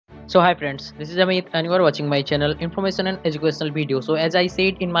So hi friends, this is Amit and you are watching my channel information and educational video. So as I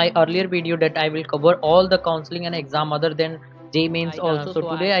said in my earlier video that I will cover all the counseling and exam other than JEE Mains also. So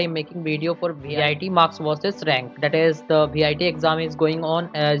today I am making video for VIT marks versus rank. That is the VIT exam is going on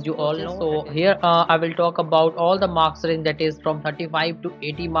as you all know. So here I will talk about all the marks range, that is from 35 to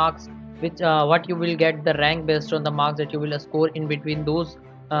 80 marks, which what you will get the rank based on the marks that you will score in between those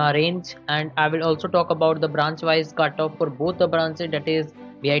range. And I will also talk about the branch wise cutoff for both the branches, that is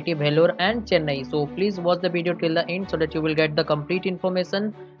VIT Vellore and Chennai. So please watch the video till the end so that you will get the complete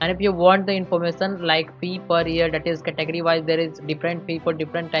information. And if you want the information like fee per year, that is category wise, there is different fee for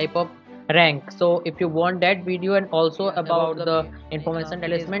different type of rank. So if you want that video and also about the information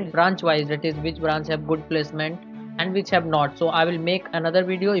placement branch wise, that is which branch have good placement and which have not, so I will make another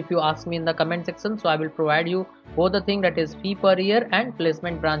video if you ask me in the comment section. So I will provide you both the thing, that is fee per year and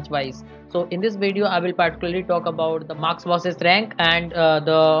placement branch wise. So in this video I will particularly talk about the marks versus rank and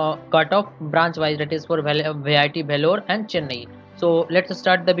the cutoff branch wise, that is for VIT Vellore and Chennai. So let's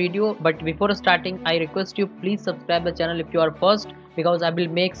start the video, but before starting I request you please subscribe the channel if you are first, because I will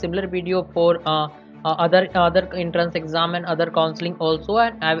make similar video for other entrance exam and other counseling also.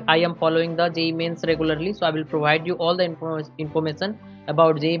 And I am following the JEE Mains regularly, so I will provide you all the information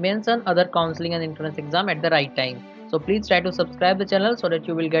about JEE Mains and other counseling and entrance exam at the right time. So please try to subscribe the channel so that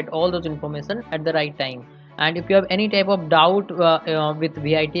you will get all those information at the right time. And if you have any type of doubt with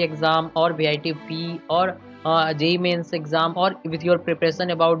VIT exam or VIT fee or JEE Mains exam, or with your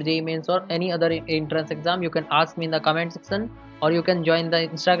preparation about JEE Mains or any other entrance exam, you can ask me in the comment section, or you can join the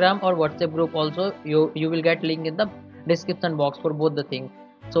Instagram or WhatsApp group also. You will get link in the description box for both the things.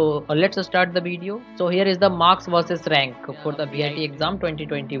 So let's start the video. So here is the marks versus rank for the VIT exam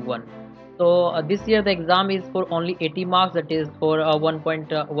 2021. So this year the exam is for only 80 marks, that is for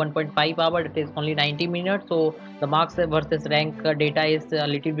 1.5 hour, that is only 90 minutes. So the marks versus rank data is a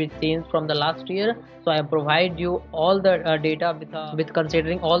little bit changed from the last year. So I provide you all the data with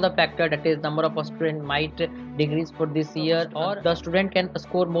considering all the factor, that is number of student might degrees for this year, or the student can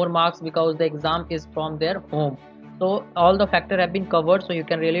score more marks because the exam is from their home. So all the factor have been covered, so you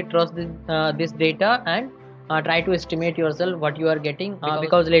can really trust this data and try to estimate yourself what you are getting,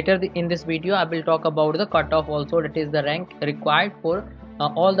 because later in this video I will talk about the cutoff also, that is the rank required for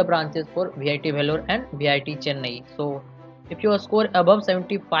all the branches for VIT Vellore and VIT Chennai. So if you score above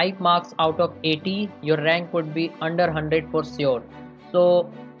 75 marks out of 80, your rank would be under 100 for sure. So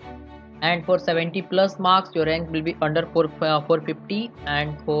and for 70 plus marks your rank will be under 450,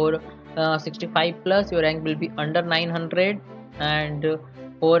 and for 65 plus your rank will be under 900, and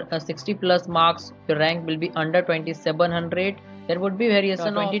for 60 plus marks your rank will be under 2700. There would be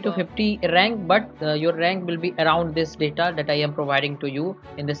variation 20 to 50 rank, but your rank will be around this data that I am providing to you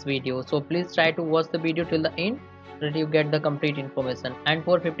in this video. So please try to watch the video till the end so that you get the complete information. And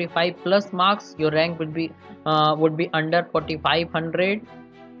for 55 plus marks your rank would be under 4500,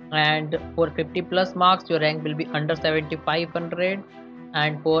 and for 50 plus marks your rank will be under 7500,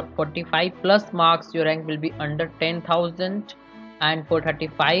 and for 45 plus marks your rank will be under 10,000, and for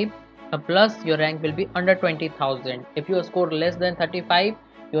 35 plus your rank will be under 20,000. If you score less than 35,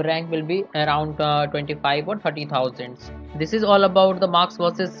 your rank will be around 25 or 30,000. This is all about the marks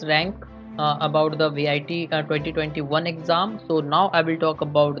versus rank about the VIT 2021 exam. So now I will talk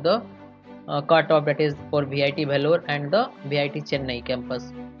about the cutoff, that is for VIT Vellore and the VIT Chennai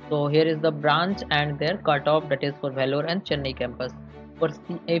campus. So here is the branch and their cutoff, that is for Vellore and Chennai campus.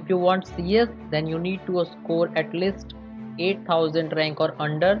 If you want CS, then you need to score at least 8,000 rank or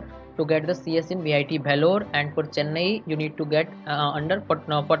under to get the CS in VIT Vellore, and for Chennai you need to get under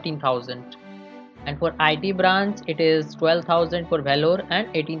 14,000. And for IT branch it is 12,000 for Vellore and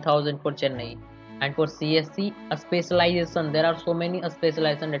 18,000 for Chennai. And for CSC a specialization, there are so many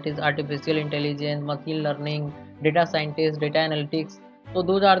specialization, that is artificial intelligence, machine learning, data scientist, data analytics. So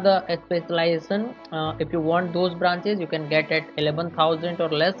those are the specialization. If you want those branches you can get at 11,000 or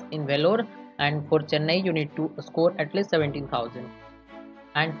less in Vellore, and for Chennai you need to score at least 17,000.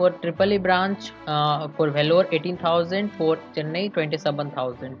 And for triple E branch for Vellore 18,000, for Chennai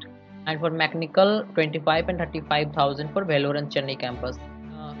 27,000, and for mechanical 25 and 35,000 for Vellore and Chennai campus.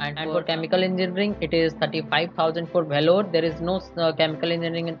 And for chemical engineering it is 35,000 for Vellore. There is no chemical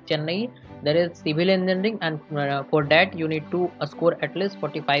engineering in Chennai, there is civil engineering, and for that you need to score at least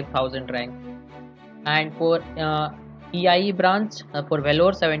 45,000 rank. And for EIE branch for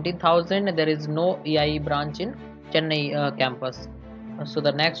Vellore 17,000, there is no EIE branch in Chennai campus. So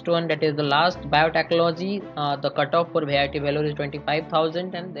the next one, that is the last, biotechnology, the cutoff for VIT Vellore is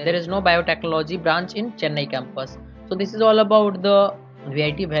 25,000, and there is no biotechnology branch in Chennai campus. So this is all about the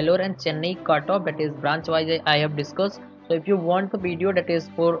VIT Vellore and Chennai cutoff, that is branch wise I have discussed. So if you want the video that is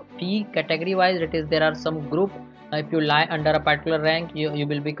for fee category wise, that is there are some group. If you lie under a particular rank, you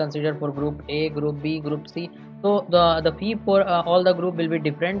will be considered for group A, group B, group C. So the fee for all the group will be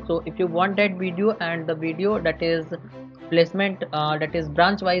different. So if you want that video and the video that is placement, that is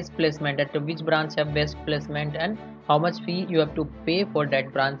branch wise placement, that which branch have best placement and how much fee you have to pay for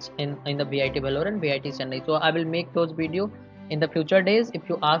that branch in the VIT Vellore and VIT Chennai. So I will make those video in the future days if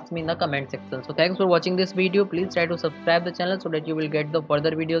you ask me in the comment section. So thanks for watching this video. Please try to subscribe the channel so that you will get the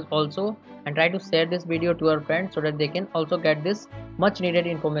further videos also, and try to share this video to your friends so that they can also get this much needed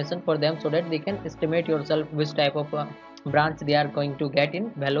information for them, so that they can estimate yourself which type of branch they are going to get in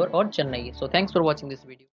Vellore or Chennai. So thanks for watching this video.